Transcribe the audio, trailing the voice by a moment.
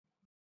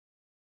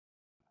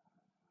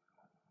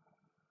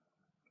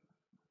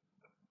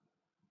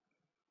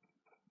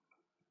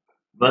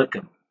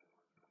Welcome.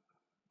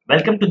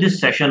 Welcome to this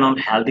session on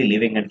healthy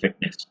living and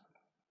fitness.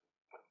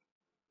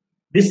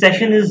 This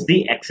session is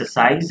the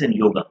exercise and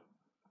yoga.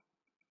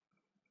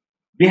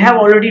 We have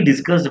already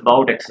discussed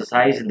about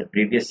exercise in the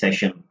previous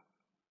session,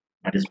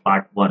 that is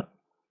part 1.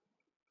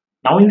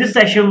 Now in this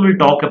session we'll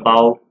talk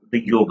about the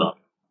yoga.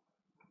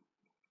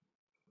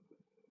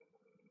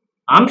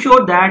 I'm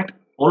sure that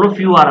all of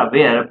you are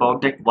aware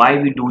about that why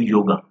we do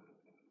yoga.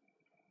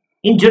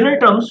 In general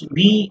terms,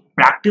 we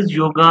practice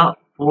yoga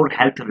for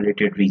health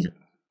related reasons,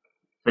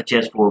 such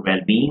as for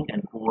well-being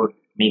and for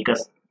make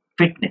us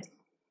fitness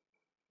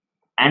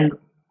and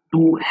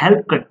to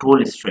help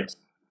control stress.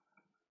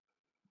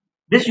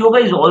 This yoga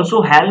is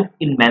also help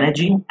in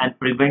managing and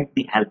prevent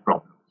the health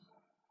problems.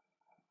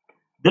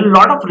 There a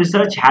lot of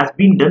research has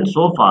been done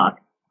so far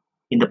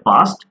in the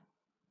past,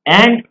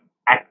 and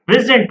at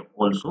present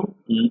also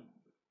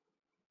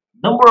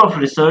number of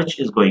research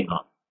is going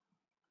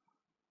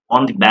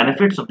on the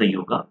benefits of the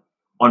yoga,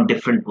 on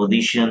different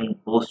position,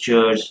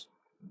 postures,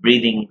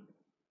 breathing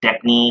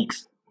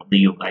techniques of the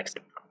yoga,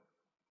 etc.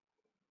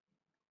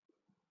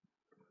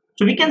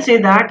 So we can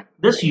say that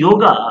this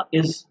yoga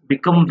is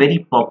become very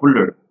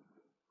popular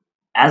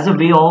as a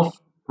way of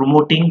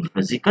promoting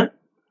physical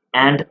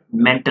and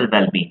mental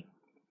well-being.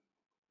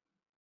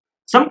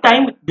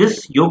 Sometimes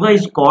this yoga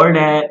is called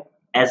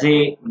as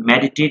a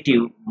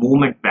meditative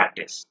movement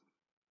practice.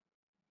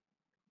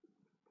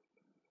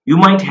 You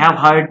might have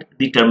heard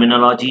the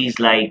terminologies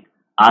like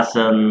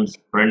asanas,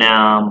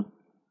 pranayam,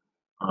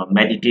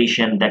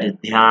 meditation, that is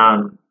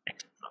dhyan,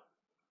 etc.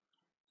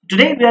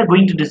 Today we are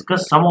going to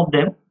discuss some of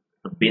them,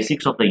 the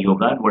basics of the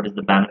yoga and what is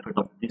the benefit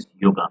of this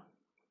yoga.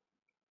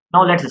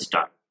 Now let's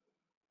start.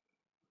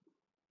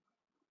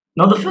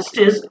 Now the first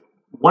is,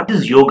 what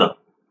is yoga?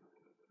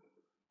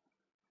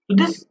 So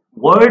this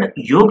word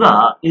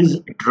yoga is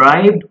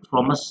derived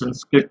from a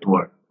Sanskrit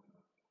word,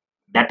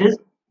 that is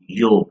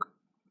yog.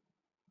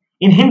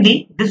 In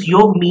Hindi, this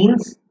yog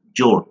means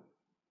jod,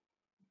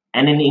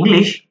 and in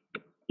English,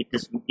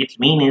 its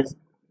mean is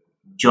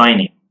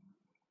joining.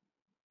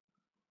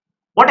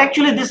 What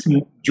actually this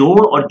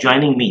jod or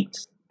joining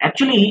means?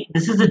 Actually,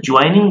 this is the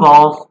joining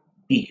of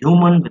the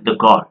human with the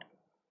God,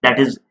 that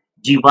is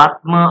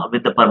Jivatma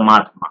with the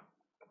Paramatma.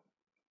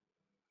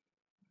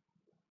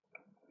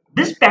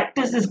 This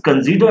practice is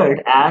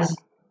considered as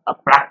a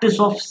practice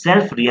of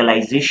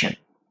self-realization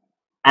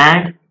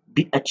and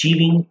the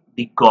achieving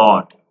the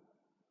God.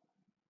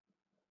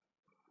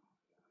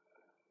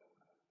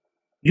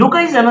 Yoga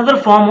is another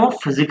form of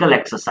physical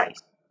exercise.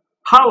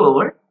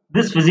 However,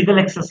 this physical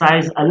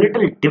exercise is a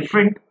little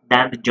different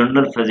than the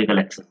general physical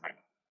exercise.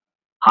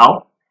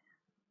 How?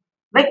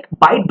 Like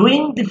by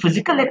doing the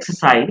physical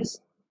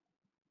exercise,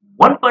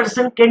 one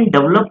person can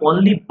develop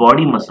only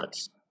body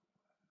muscles.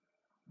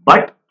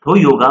 But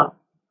through yoga,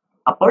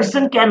 a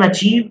person can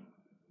achieve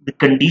the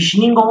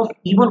conditioning of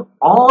even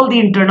all the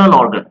internal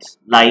organs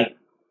like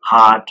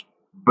heart,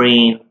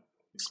 brain,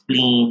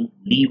 spleen,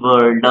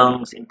 liver,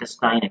 lungs,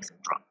 intestine, etc.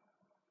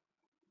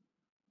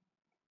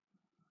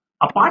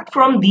 Apart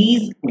from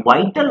these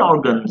vital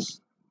organs,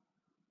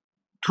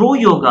 through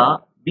yoga,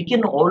 we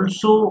can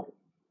also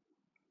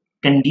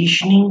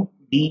conditioning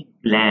the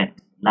gland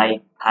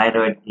like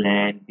thyroid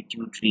gland,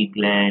 pituitary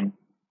gland,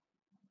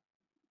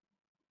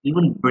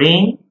 even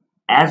brain,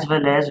 as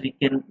well as we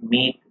can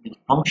make the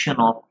function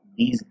of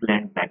these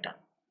glands better.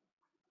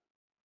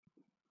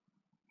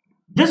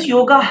 This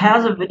yoga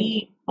has a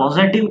very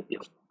positive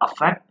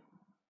effect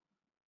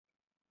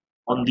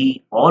on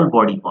the all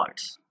body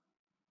parts,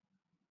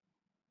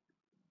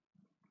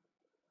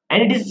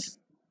 and it is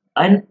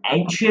an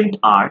ancient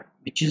art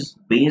which is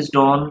based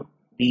on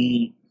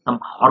the some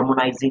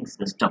harmonizing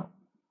system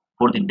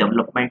for the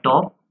development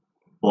of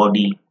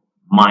body,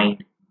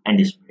 mind,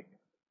 and spirit.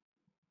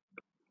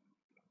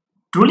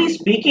 Truly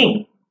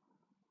speaking,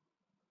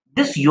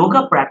 this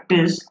yoga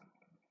practice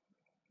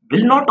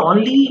will not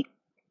only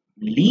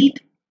lead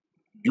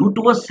you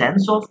to a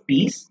sense of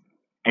peace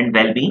and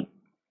well-being,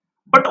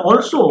 but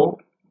also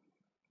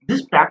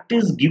this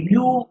practice give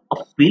you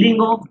a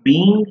feeling of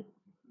being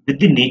with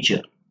the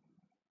nature.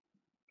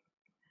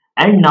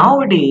 And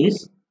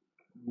nowadays,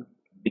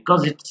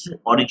 because it's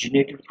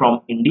originated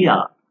from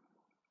India,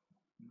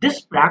 this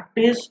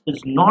practice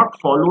is not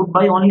followed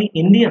by only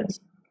Indians.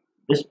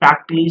 This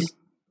practice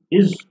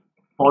is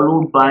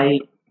followed by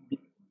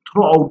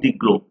throughout the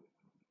globe.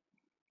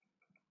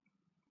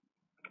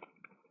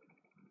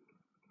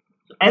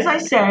 As I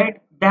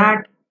said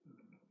that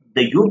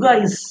the yoga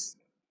is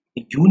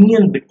a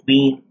union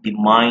between the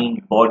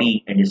mind,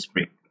 body and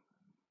spirit.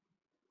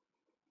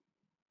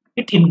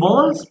 It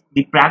involves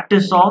the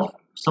practice of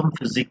some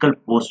physical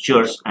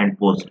postures and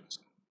poses.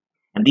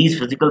 And these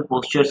physical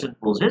postures and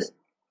poses,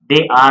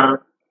 they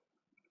are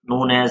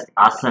known as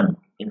asana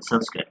in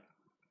Sanskrit.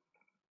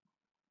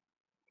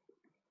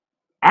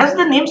 As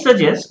the name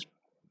suggests,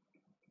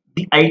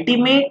 the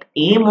ultimate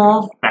aim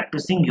of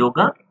practicing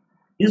yoga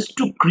is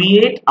to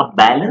create a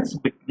balance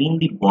between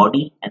the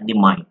body and the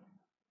mind,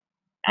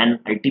 and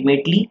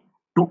ultimately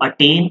to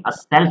attain a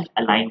self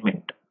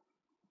alignment.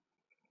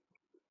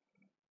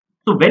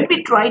 So So when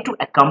we try to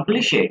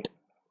accomplish it,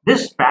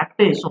 this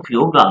practice of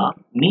yoga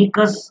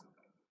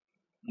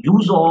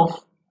use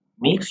of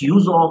makes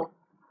use of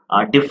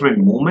different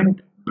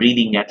movement,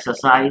 breathing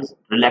exercise,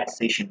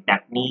 relaxation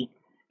technique,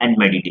 and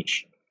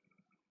meditation.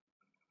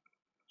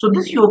 So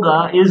this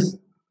yoga is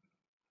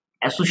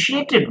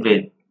associated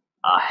with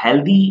a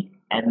healthy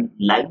and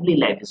lively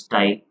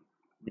lifestyle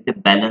with a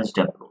balanced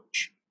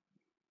approach.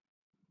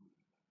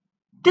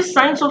 This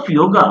science of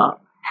yoga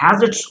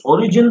has its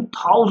origin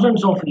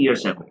thousands of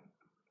years ago.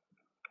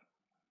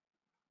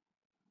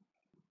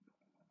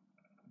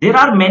 There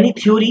are many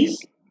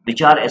theories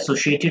which are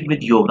associated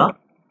with yoga,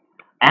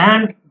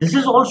 and this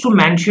is also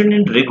mentioned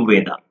in Rig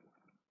Veda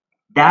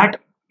that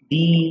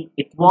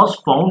it was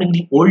found in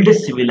the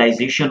oldest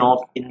civilization of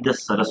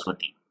Indus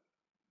Saraswati,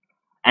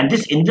 and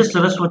this Indus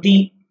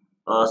Saraswati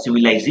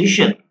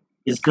civilization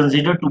is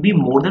considered to be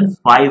more than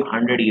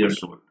 500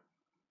 years old.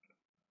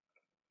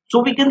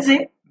 So we can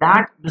say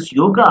that this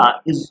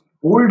yoga is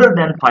older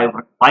than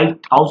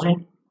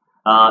 5,000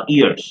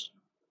 years.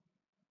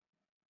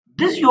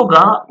 This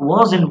yoga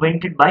was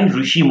invented by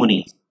Rishi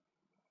Munis.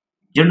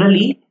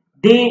 Generally,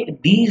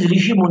 these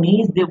Rishi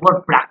Munis, they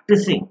were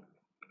practicing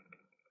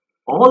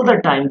all the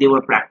time. They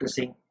were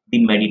practicing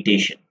the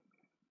meditation,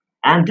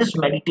 and this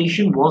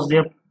meditation was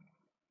their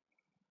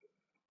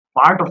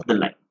part of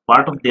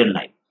their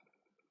life.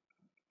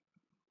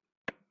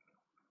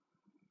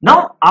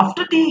 Now,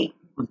 after the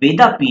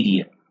Veda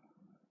period,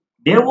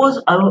 there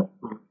was a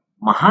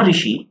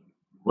Maharishi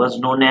who was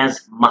known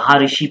as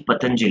Maharishi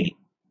Patanjali.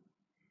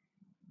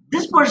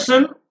 This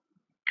person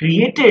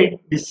created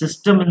the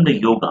system in the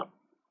yoga.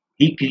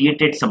 He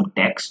created some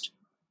text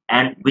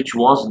and which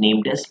was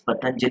named as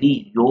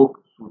Patanjali Yoga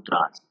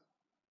Sutras.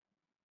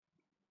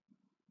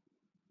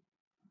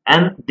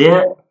 And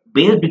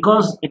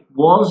because it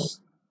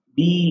was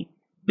the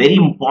very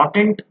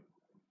important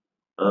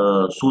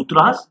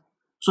sutras,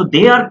 so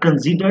they are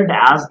considered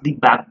as the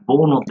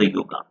backbone of the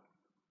yoga.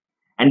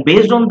 And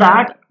based on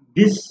that,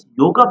 this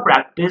yoga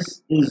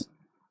practice is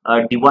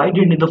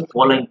divided into the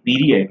following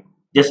period,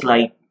 just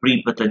like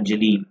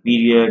pre-Patanjali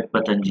period,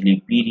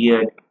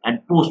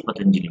 and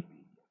post-Patanjali period.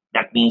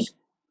 That means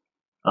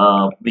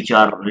which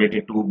are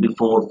related to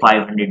before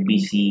 500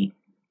 BC,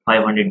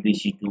 500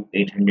 BC to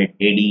 800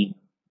 AD,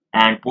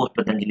 and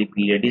post-Patanjali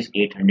period is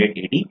 800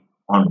 AD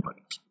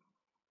onwards.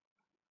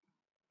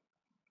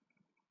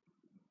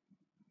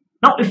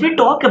 Now, if we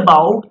talk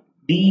about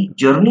the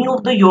journey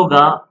of the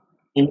yoga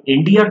in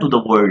India to the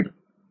world,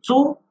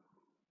 so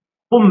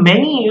for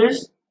many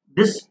years,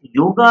 this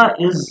yoga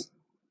is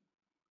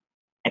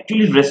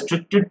actually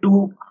restricted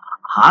to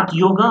Hatha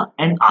yoga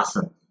and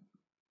asana.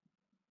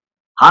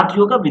 Hatha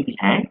yoga with the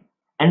hand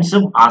and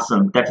some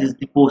asana, that is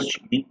the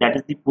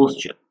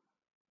posture.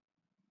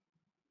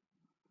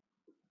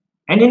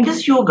 And in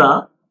this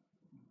yoga,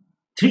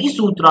 3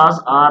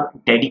 sutras are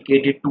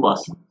dedicated to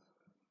asana.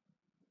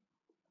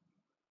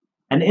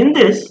 And in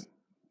this,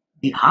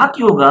 the Hatha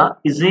yoga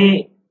is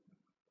a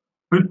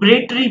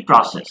preparatory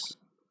process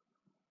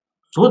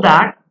so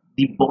that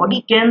the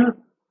body can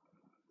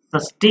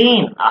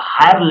sustain a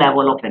higher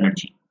level of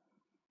energy.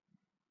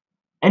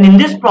 And in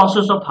this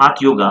process of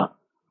Hatha yoga,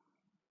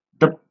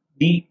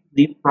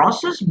 the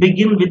process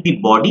begins with the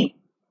body,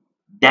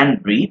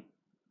 then breathe,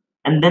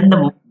 and then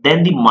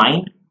the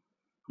mind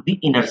to the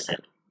inner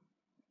self.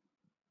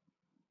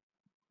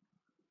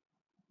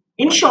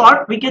 In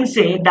short, we can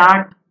say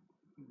that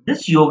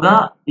this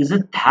yoga is a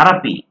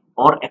therapy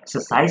or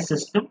exercise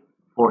system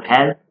for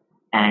health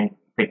and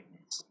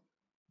fitness.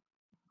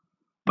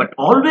 But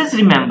always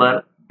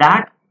remember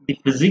that the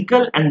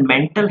physical and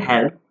mental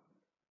health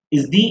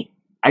is the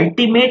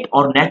ultimate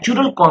or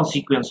natural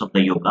consequence of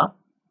the yoga,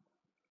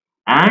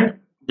 and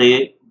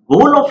the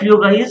goal of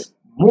yoga is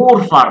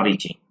more far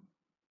reaching.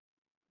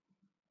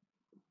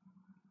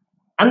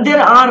 And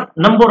there are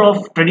number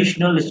of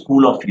traditional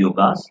school of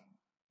yogas,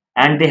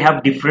 and they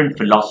have different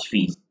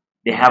philosophies,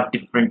 they have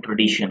different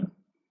traditions,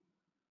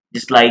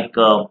 just like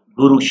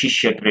Guru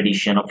Shishya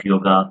tradition of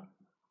yoga.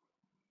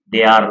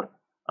 They are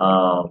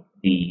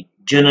the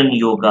Janan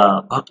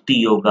yoga, Bhakti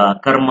yoga,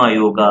 Karma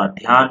yoga,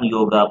 Dhyan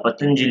yoga,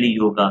 Patanjali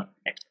yoga,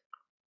 etc.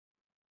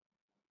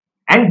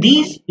 And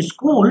these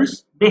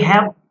schools,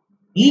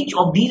 each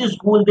of these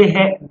schools, they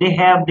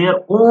have their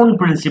own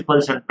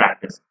principles and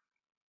practice,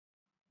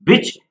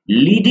 which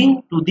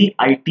leading to the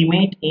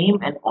ultimate aim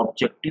and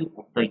objective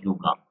of the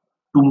yoga,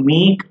 to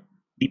make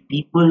the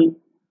people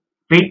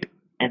fit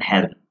and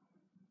healthy.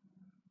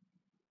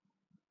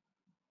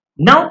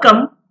 Now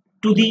come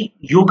to the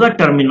yoga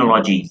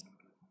terminologies.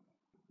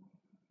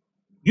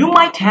 You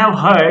might have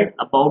heard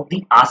about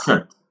the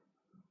asana.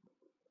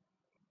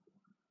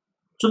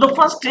 So the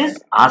first is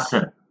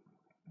asana.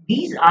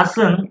 These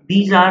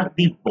are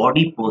the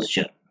body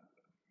posture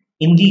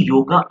in the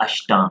yoga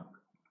ashtanga.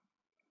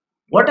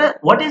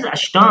 What is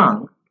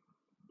ashtanga?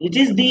 It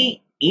is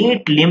the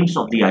 8 limbs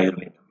of the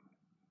Ayurveda.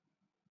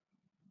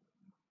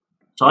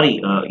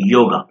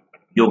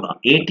 Yoga.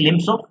 8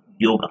 limbs of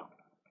yoga.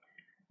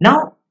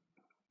 Now,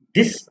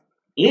 this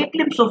 8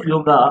 limbs of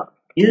yoga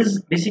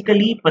is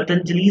basically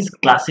Patanjali's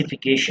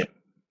classification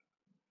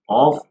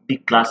of the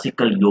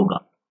classical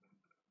yoga,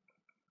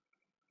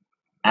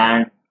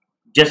 and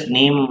just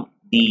name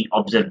the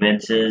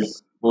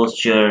observances: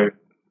 posture,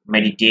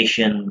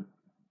 meditation,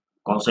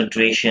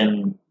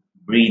 concentration,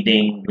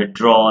 breathing,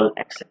 withdrawal,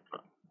 etc.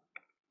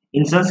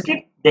 In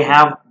Sanskrit, they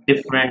have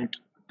different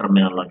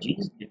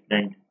terminologies,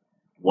 different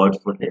words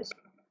for this.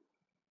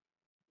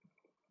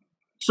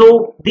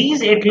 So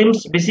these 8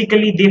 limbs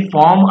basically they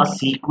form a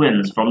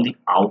sequence from the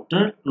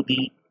outer to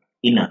the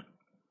inner.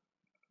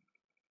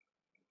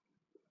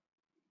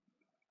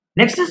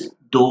 Next is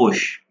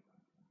dosh.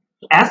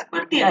 As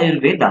per the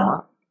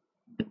Ayurveda,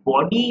 the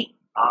body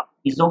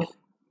is of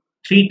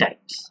 3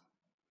 types.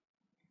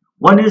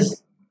 One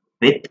is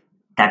Vit,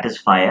 that is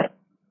fire,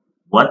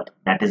 Vat,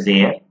 that is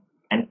air,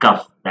 and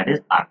Kaf, that is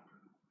earth.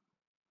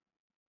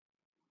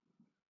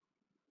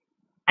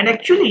 And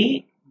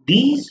actually,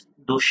 these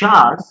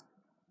doshas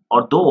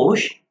or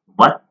dosh,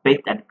 Vat,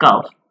 Pit, and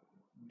Kaf,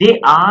 they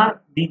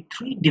are the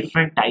 3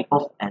 different type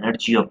of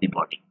energy of the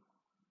body.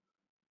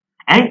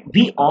 And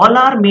we all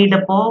are made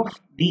up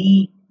of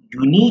the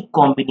unique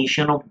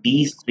combination of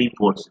these 3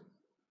 forces.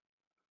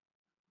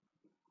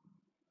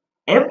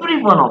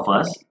 Every one of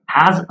us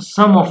has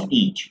some of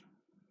each,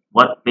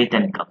 Vat, Pit,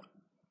 and Kaf.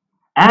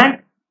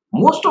 And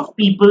most of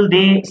people,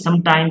 they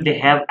sometimes they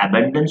have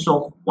abundance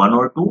of 1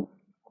 or 2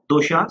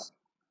 doshas,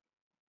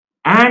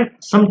 and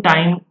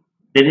sometimes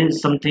there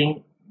is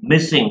something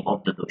missing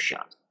of the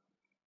doshas.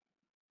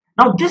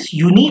 Now this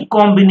unique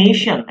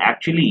combination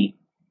actually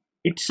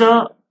it's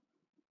a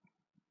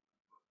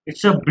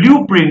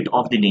blueprint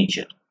of the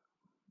nature,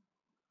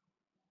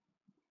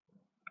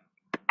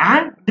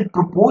 and the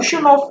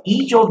proportion of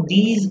each of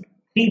these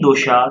 3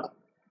 doshas,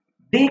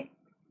 they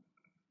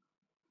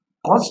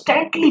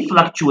constantly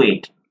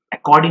fluctuate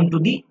according to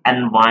the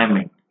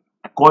environment,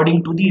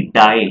 according to the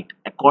diet,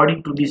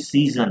 according to the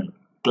season,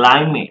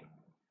 climate,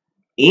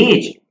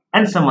 age,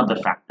 and some other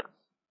factors.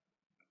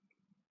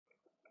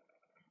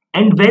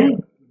 And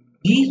when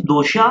these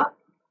dosha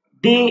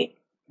they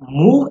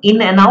move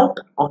in and out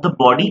of the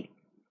body,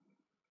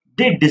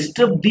 they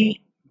disturb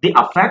they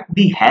affect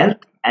the health,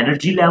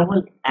 energy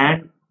level,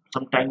 and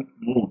sometimes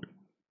mood.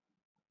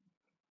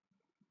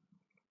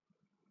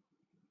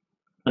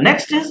 The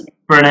next is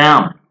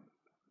pranayam.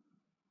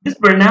 This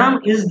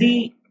pranayam is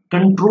the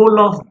control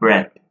of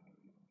breath.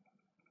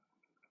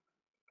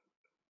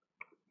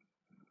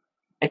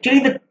 Actually,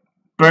 the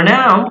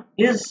pranayam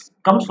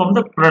comes from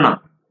the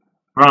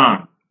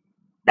pran.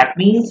 That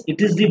means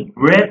it is the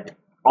breath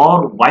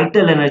or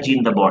vital energy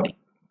in the body.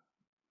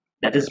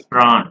 That is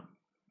pran.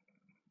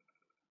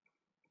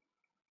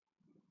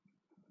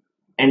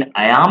 And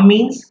ayam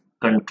means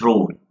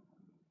control.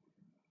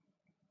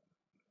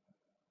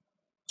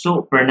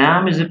 So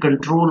pranayam is a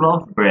control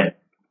of breath.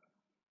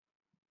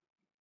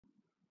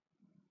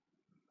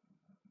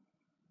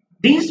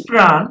 These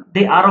pran,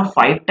 they are of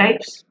 5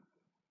 types,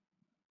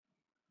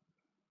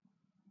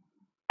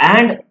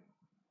 and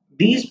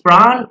these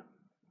pran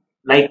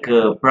like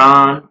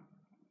pran,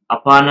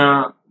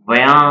 apana,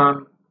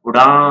 vayan,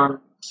 udan,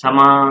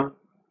 saman,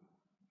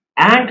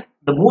 and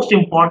the most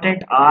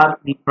important are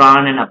the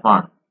pran and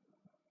apan.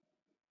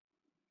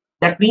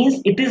 That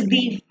means it is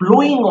the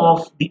flowing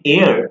of the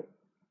air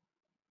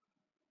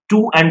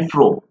to and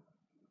fro.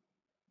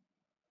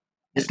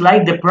 It's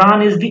like the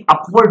pran is the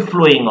upward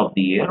flowing of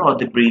the air or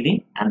the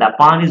breathing, and the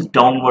apan is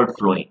downward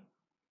flowing.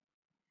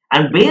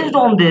 And based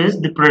on this,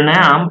 the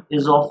pranayam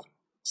is of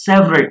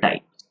several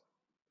types.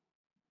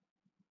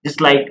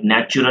 Just like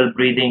natural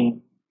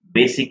breathing,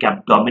 basic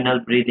abdominal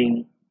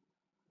breathing,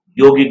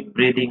 yogic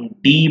breathing,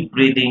 deep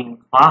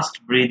breathing,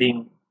 fast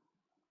breathing.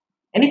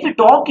 And if we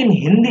talk in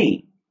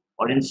Hindi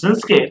or in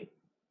Sanskrit,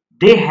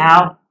 they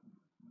have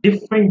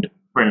different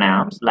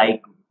pranayams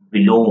like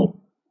Vilom.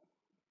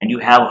 And you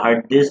have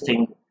heard this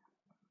thing,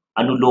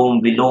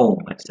 Anulom Vilom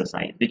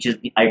exercise, which is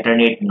the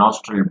alternate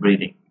nostril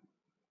breathing.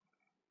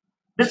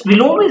 This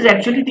Vilom is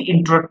actually the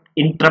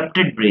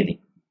interrupted breathing,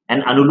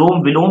 and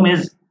Anulom Vilom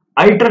is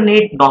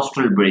alternate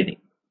nostril breathing.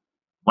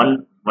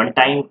 One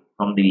time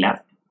from the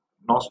left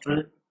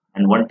nostril,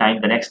 and one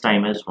time the next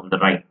time is from the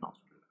right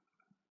nostril.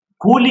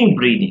 Cooling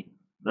breathing,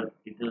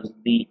 it is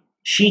the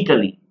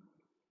Shitali,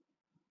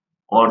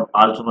 or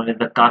also known as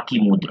the Kaki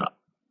Mudra.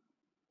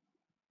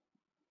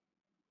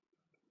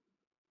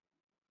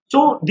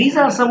 So these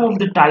are some of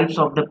the types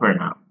of the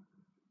pranayam.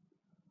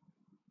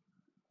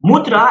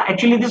 Mudra,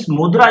 actually this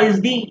mudra is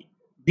the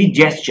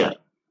gesture,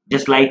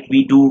 just like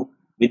we do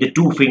with the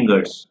 2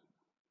 fingers.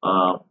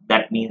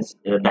 That means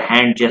the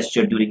hand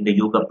gesture during the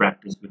yoga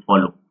practice we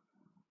follow,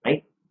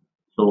 right?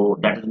 So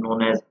that is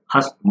known as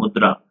Hast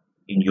Mudra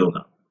in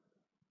yoga.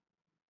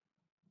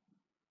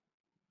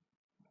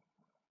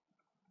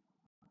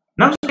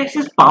 Now next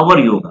is power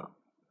yoga.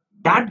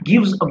 That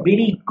gives a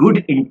very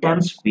good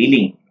intense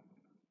feeling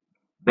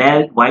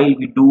while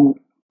we do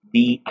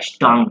the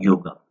Ashtanga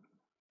yoga.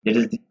 That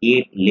is the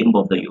 8th limb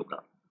of the yoga.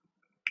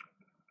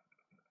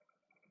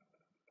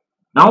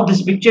 Now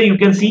this picture you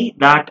can see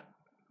that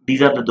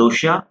these are the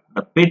dosha.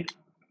 The pit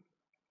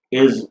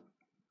is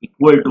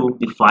equal to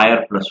the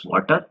fire plus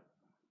water.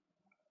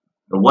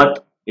 The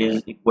Vat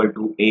is equal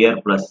to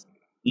air plus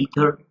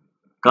ether.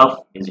 Kaf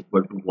is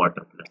equal to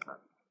water plus earth.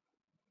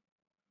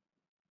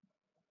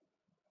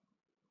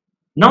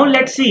 Now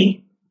let's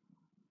see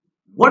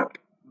what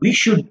we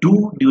should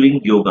do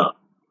during yoga.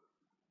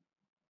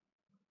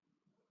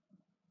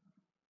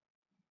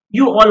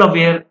 You all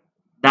aware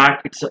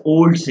that it's an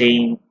old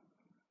saying,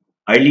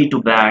 early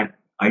to bed,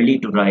 early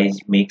to rise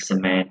makes a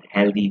man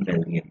healthy,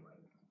 wealthy and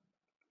wise.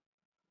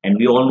 And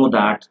we all know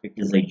that it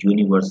is a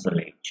universal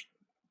age.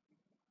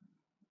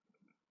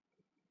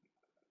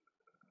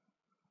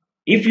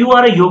 If you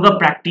are a yoga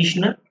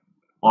practitioner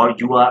or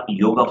you are a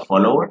yoga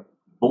follower,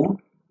 both,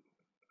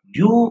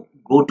 you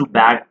go to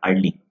bed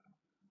early,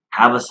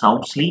 have a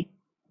sound sleep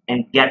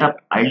and get up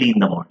early in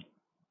the morning.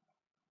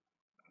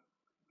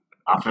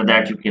 After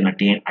that, you can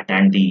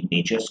attend the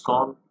nature's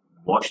call,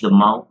 wash the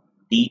mouth,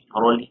 eat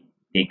thoroughly,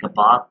 take a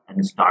bath,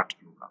 and start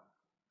yoga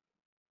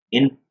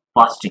in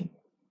fasting.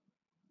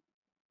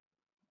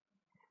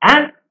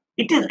 And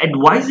it is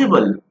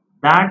advisable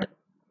that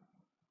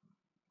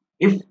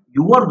if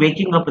you are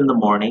waking up in the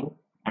morning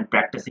and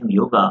practicing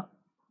yoga,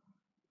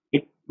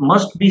 it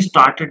must be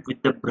started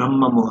with the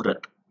Brahma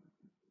Muhurat.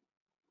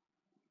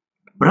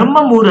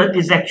 Brahma Muhurat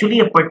is actually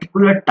a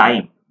particular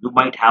time, you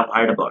might have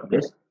heard about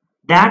this,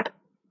 that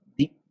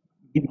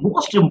the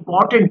most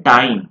important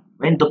time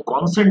when the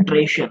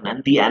concentration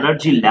and the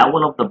energy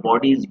level of the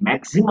body is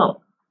maximum.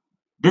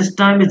 This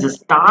time is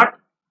start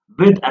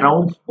with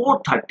around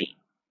 4:30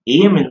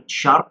 a.m. in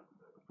sharp,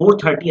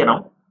 4:30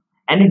 around,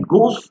 and it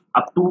goes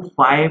up to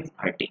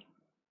 5:30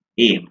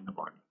 a.m. in the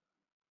morning.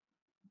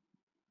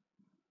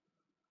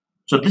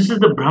 So this is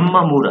the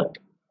Brahma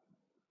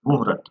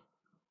Muhurat.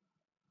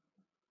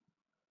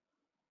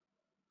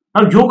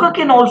 Now yoga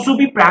can also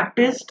be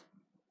practiced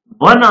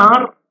 1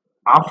 hour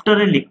after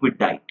a liquid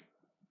diet.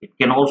 It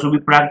can also be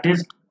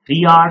practiced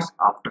 3 hours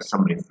after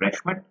some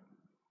refreshment,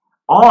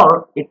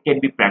 or it can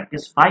be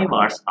practiced 5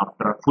 hours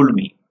after a full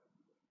meal.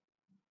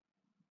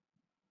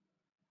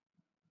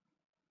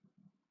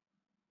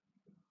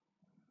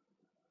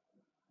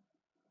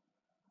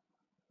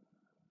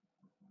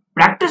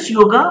 Practice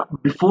yoga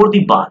before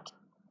the bath,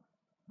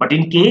 but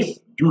in case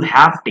you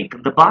have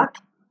taken the bath,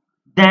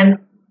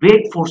 then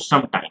wait for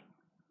some time.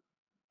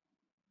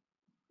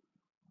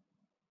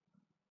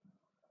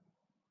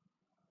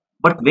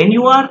 But when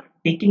you are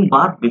taking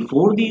bath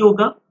before the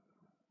yoga,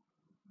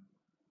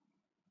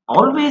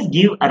 always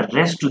give a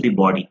rest to the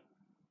body.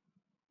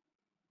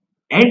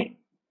 And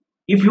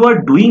if you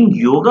are doing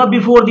yoga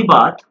before the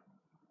bath,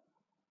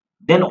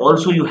 then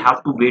also you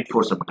have to wait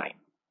for some time.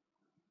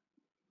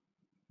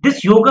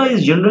 This yoga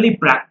is generally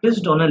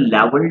practiced on a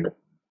leveled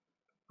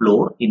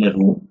floor in a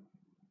room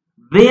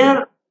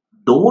where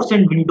doors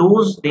and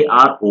windows they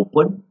are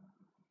open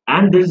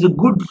and there is a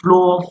good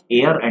flow of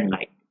air and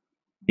light.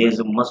 There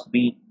must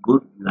be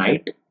good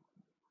light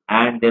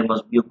and there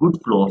must be a good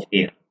flow of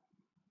air.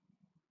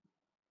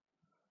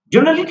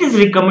 Generally, it is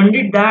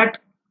recommended that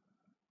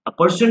a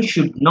person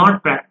should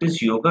not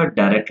practice yoga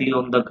directly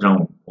on the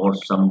ground or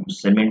some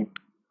cement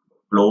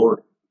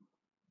floor.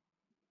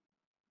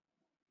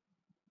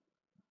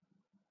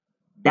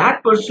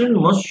 That person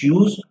must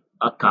use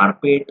a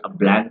carpet, a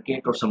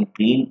blanket, or some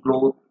clean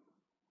cloth,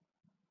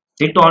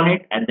 sit on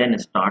it, and then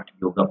start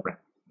yoga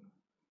practice.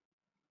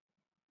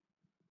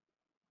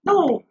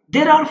 Now,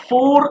 there are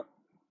 4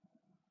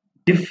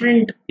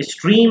 different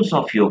streams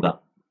of yoga,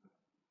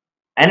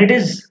 and it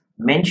is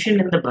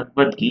mentioned in the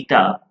Bhagavad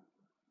Gita.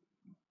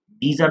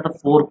 These are the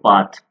 4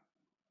 paths,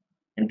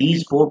 and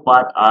these 4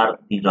 paths are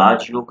the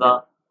Raj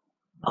Yoga,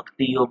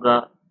 Bhakti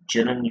Yoga,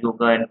 Jnana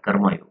Yoga, and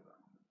Karma Yoga.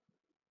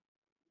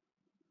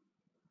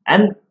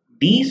 And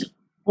these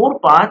 4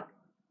 paths,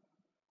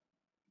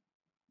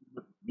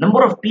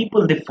 number of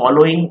people they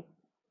following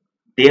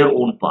their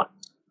own paths.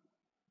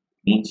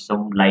 Means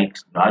some like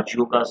Raj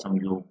Yoga, some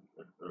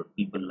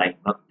people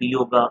like Bhakti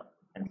Yoga,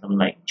 and some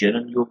like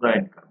Jnana Yoga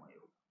and Karma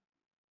Yoga.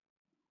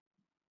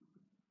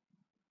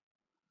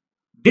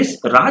 This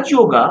Raj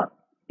Yoga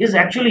is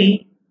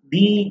actually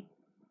the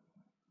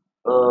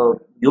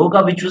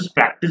yoga which was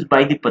practiced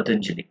by the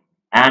Patanjali.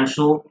 And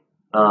so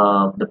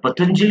the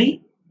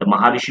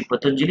Maharishi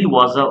Patanjali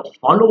was a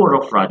follower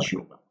of Raj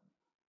Yoga.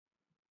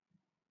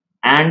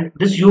 And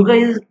this yoga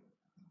is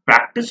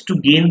practiced to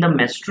gain the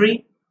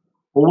mastery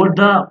over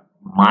the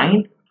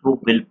mind through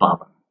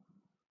willpower.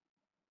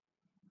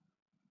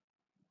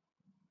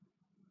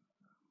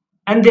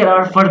 And there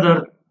are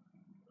further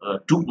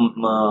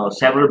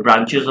several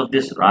branches of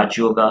this Raj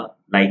Yoga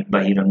like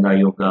Bahiranga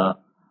Yoga,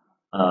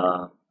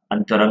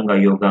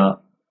 Antaranga Yoga.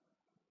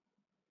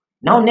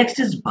 Now next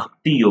is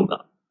Bhakti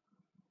Yoga.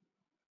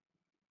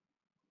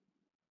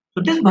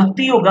 So this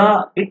Bhakti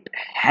Yoga, it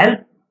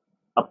helps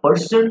a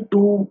person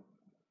to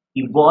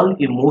evolve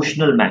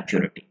emotional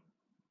maturity,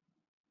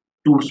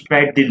 to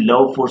spread the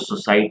love for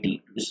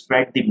society, to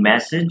spread the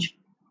message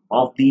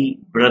of the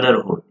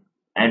brotherhood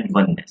and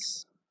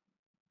oneness.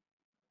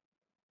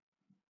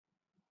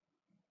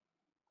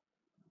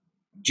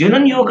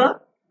 Jnana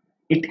Yoga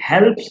It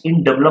helps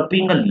in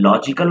developing a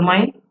logical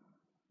mind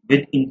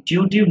with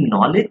intuitive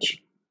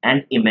knowledge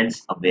and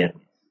immense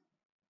awareness.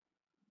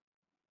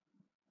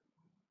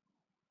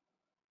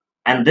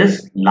 And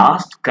this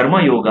last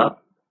Karma Yoga,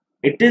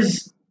 it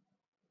is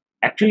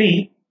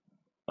actually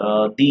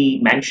the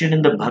mention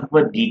in the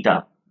Bhagavad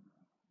Gita,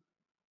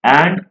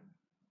 and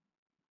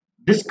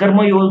this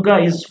Karma Yoga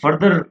is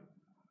further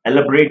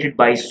elaborated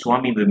by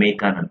Swami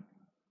Vivekananda,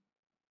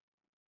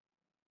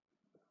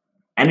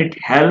 and it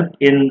helped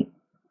in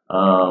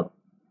uh,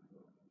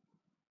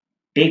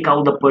 take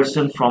out the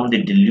person from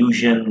the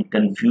delusion,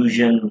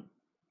 confusion,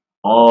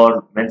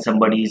 or when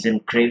somebody is in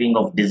craving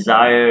of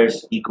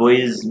desires,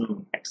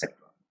 egoism, etc.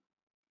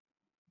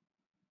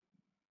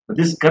 But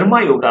this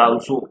Karma Yoga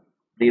also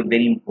play a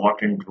very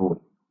important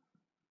role.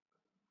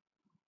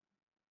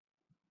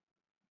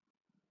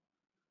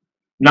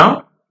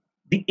 Now,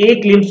 the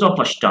 8 limbs of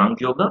Ashtanga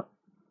Yoga.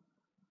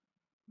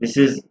 This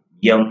is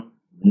Yam,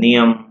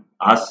 Niyam,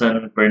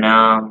 Asan,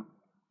 Pranam,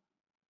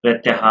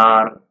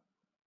 Pratyahar,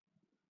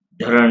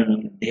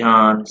 Dharan,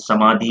 Dhyan,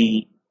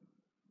 Samadhi.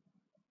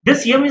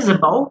 This Yam is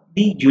about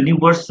the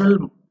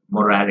universal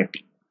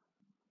morality.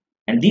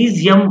 And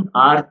these Yam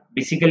are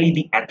basically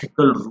the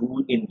ethical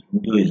rule in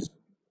Hinduism.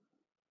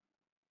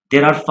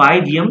 There are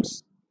 5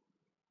 Yams,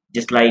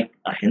 just like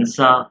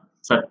Ahimsa,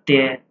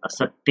 Satya,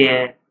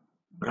 Asatya,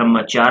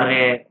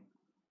 Brahmacharya,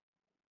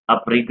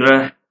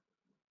 Aparigrah,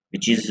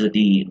 which is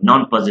the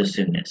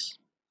non-possessiveness.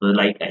 So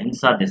like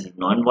Ahimsa, this is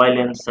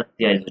non-violence,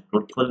 Satya is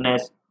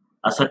truthfulness,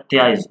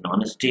 Asatya is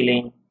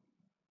non-stealing,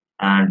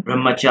 and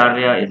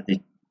Brahmacharya is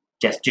the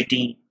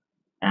chastity,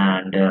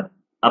 and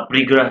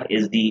Aparigrah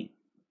is the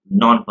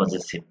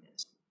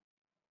non-possessiveness.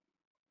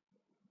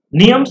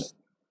 Niyams,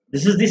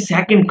 this is the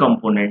second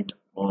component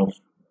of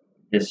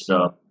this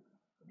the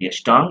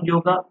Ashtanga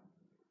Yoga,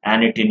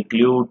 and it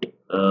include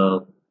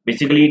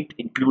basically it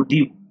include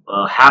the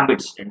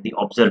habits and the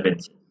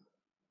observances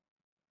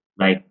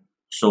like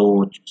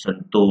Soch,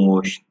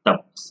 Santosh,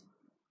 Taps,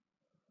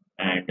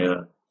 and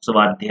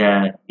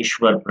Svadhyaya,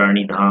 Ishwar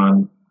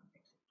Pranidhan.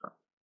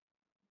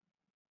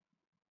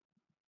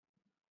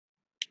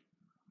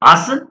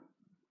 Asana,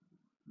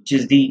 which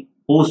is the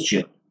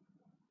posture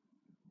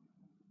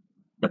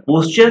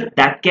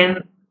that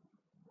can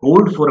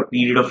hold for a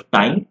period of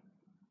time,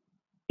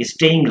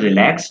 staying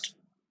relaxed,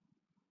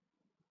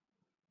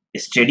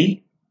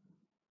 steady,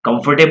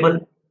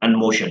 comfortable, and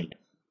motionless.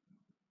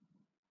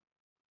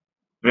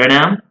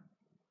 Pranam,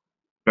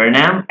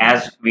 pranam,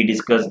 as we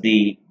discussed,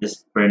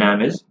 this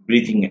pranam is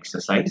breathing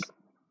exercise.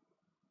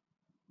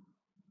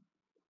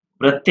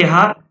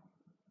 Pratyahar,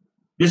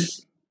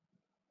 this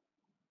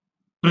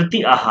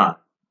pratyahar,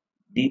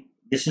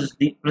 this is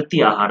the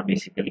pratyahar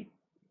basically.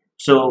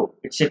 So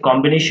it's a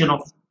combination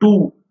of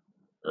two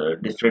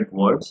different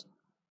words,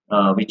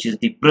 which is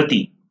the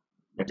prati,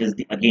 that is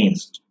the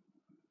against,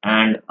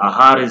 and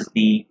ahar is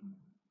the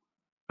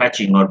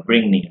fetching or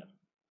bring near,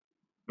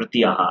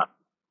 pratyahar.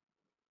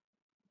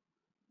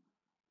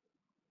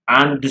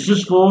 And this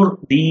is for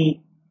the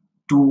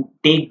to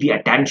take the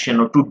attention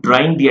or to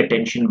drawing the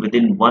attention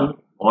within one,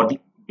 or the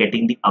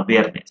getting the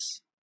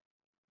awareness.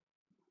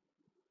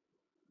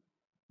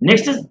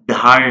 Next is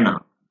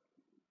dharana,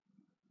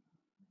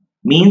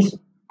 means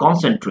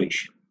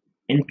concentration,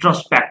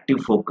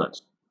 introspective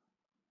focus.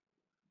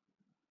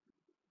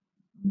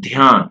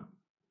 Dhyan,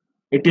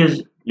 it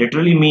is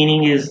literally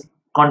meaning is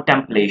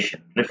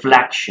contemplation,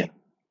 reflection,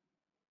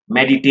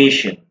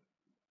 meditation.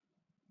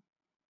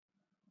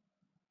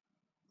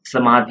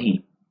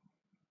 Samadhi,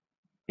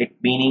 it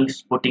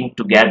means putting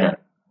together,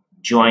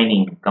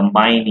 joining,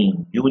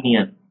 combining,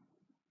 union.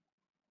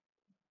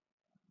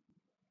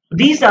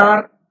 These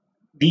are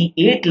the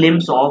 8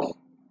 limbs of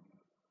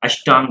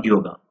Ashtanga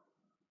Yoga.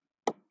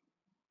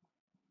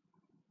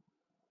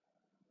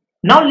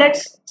 Now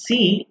let's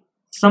see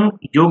some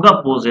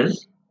yoga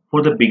poses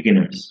for the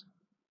beginners.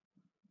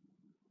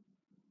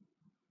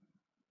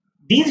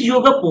 These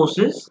yoga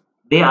poses,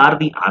 they are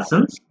the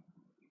asanas,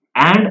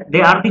 and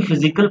they are the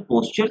physical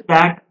posture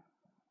that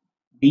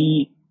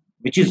the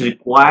which is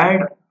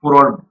required for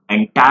our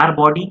entire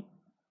body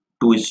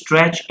to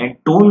stretch and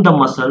tone the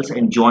muscles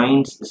and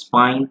joints,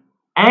 spine,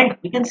 and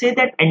we can say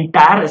that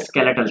entire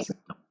skeletal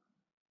system.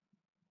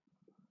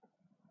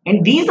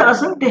 And these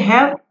asanas, they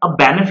have a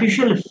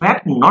beneficial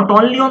effect not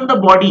only on the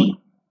body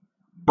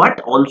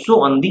but also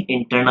on the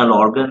internal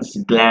organs,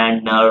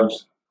 gland,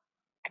 nerves,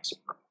 etc.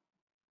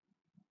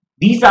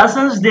 These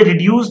asanas, they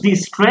reduce the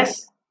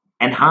stress,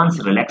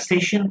 enhance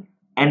relaxation,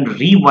 and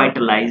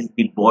revitalize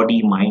the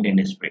body, mind,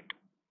 and spirit.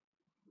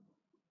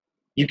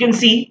 You can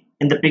see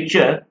in the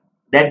picture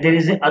that there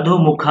is a Adho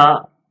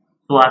Mukha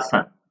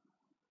Swasana,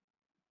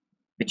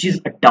 which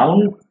is a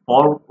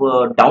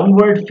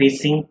downward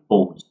facing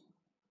pose.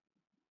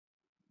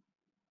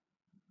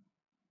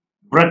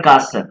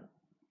 Vrakasana,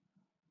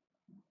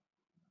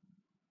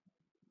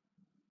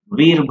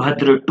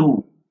 Veerbhadra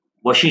 2,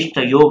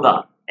 Vashishta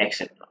Yoga,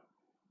 etc.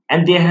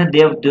 And they have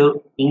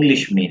the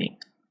English meaning.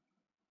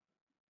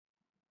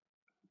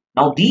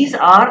 Now these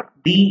are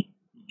the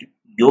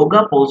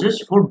yoga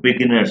poses for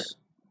beginners.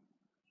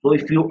 So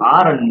if you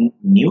are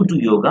new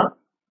to yoga,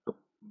 so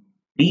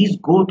please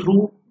go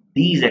through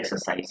these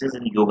exercises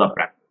in yoga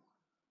practice.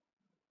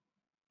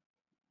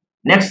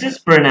 Next is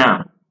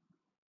pranayam.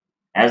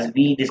 As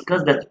we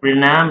discussed, that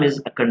pranayam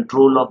is a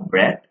control of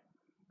breath.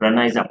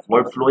 Prana is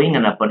upward flowing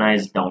and apana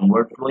is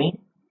downward flowing.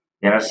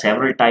 There are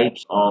several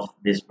types of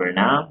this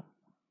pranayam: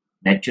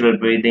 natural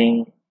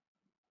breathing,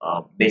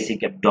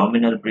 basic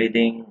abdominal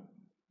breathing,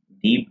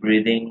 deep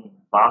breathing,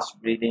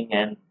 fast breathing,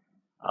 and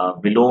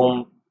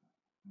vilom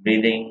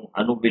breathing,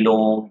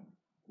 anuvilom,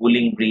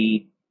 cooling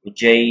breathe,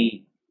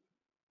 ujjayi,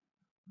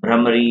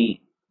 Brahmari,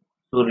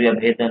 Surya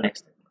Bhedan,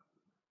 etc.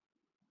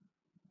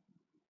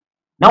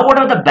 Now, what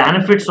are the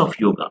benefits of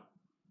yoga?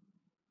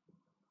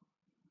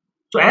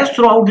 So, as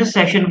throughout this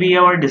session we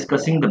are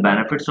discussing the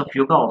benefits of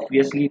yoga,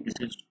 obviously, this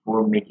is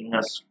for making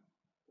us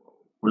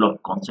full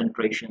of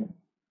concentration,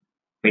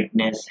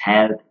 fitness,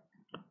 health.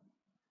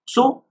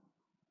 So,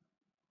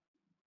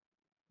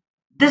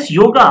 this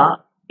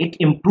yoga, it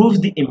improves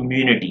the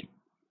immunity,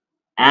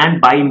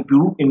 and by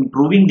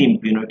improving the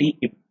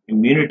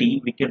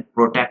immunity, we can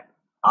protect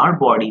our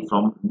body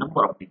from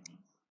number of diseases.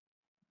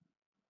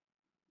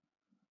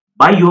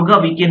 By yoga,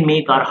 we can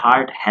make our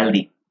heart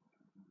healthy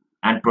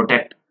and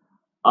protect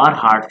our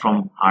heart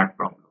from heart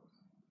problems.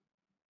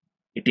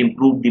 It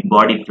improves the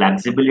body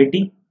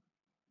flexibility,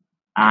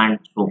 and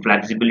so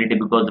flexibility,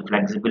 because the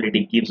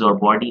flexibility gives our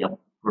body a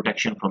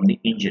protection from the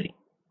injury.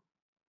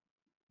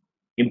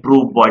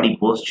 Improve body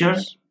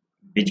postures,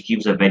 which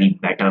gives a very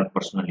better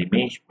personal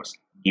image,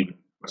 give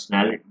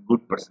personality,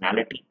 good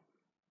personality.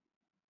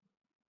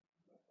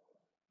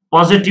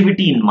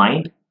 Positivity in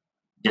mind,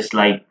 just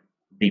like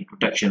the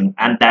protection,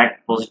 and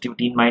that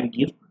positivity in mind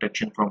gives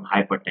protection from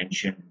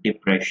hypertension,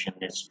 depression,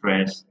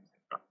 stress,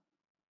 etc.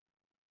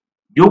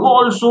 Yoga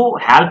also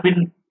help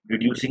in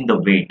reducing the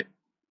weight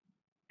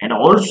and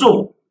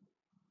also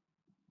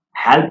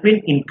help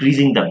in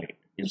increasing the weight.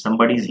 If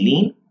somebody is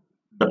lean,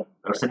 the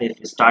person, if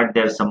start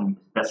there some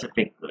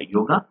specific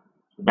yoga,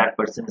 so that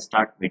person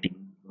start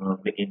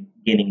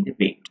gaining the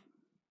weight.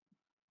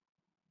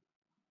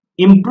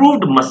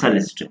 Improved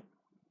muscle strength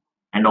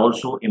and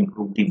also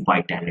improve the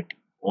vitality,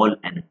 all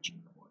energy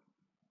in the body.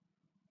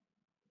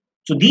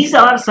 So these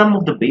are some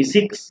of the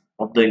basics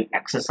of the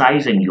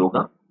exercise and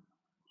yoga.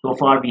 So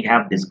far we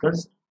have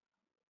discussed.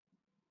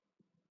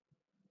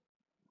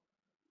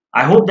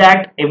 I hope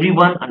that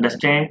everyone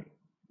understand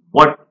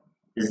what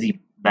is the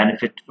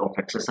benefit of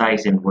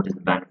exercise and what is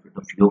the benefit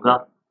of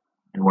yoga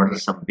and what are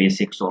some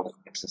basics of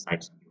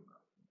exercise and yoga.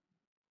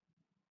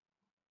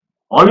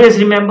 Always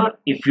remember,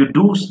 if you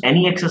do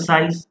any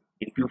exercise,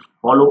 if you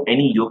follow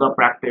any yoga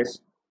practice,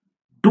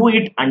 do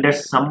it under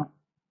some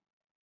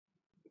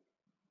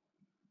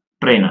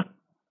trainer.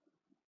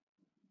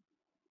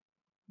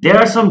 There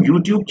are some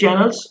YouTube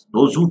channels,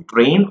 those who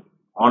train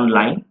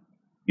online,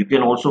 you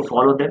can also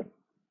follow them.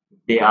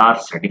 They are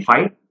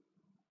certified.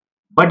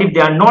 But if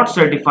they are not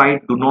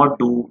certified, do not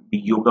do the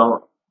yoga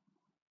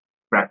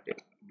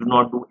practice. Do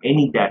not do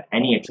any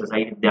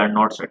exercise if they are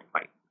not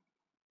certified.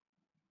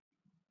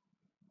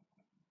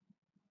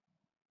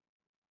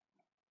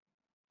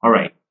 All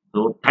right.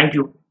 So thank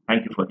you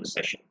for this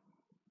session.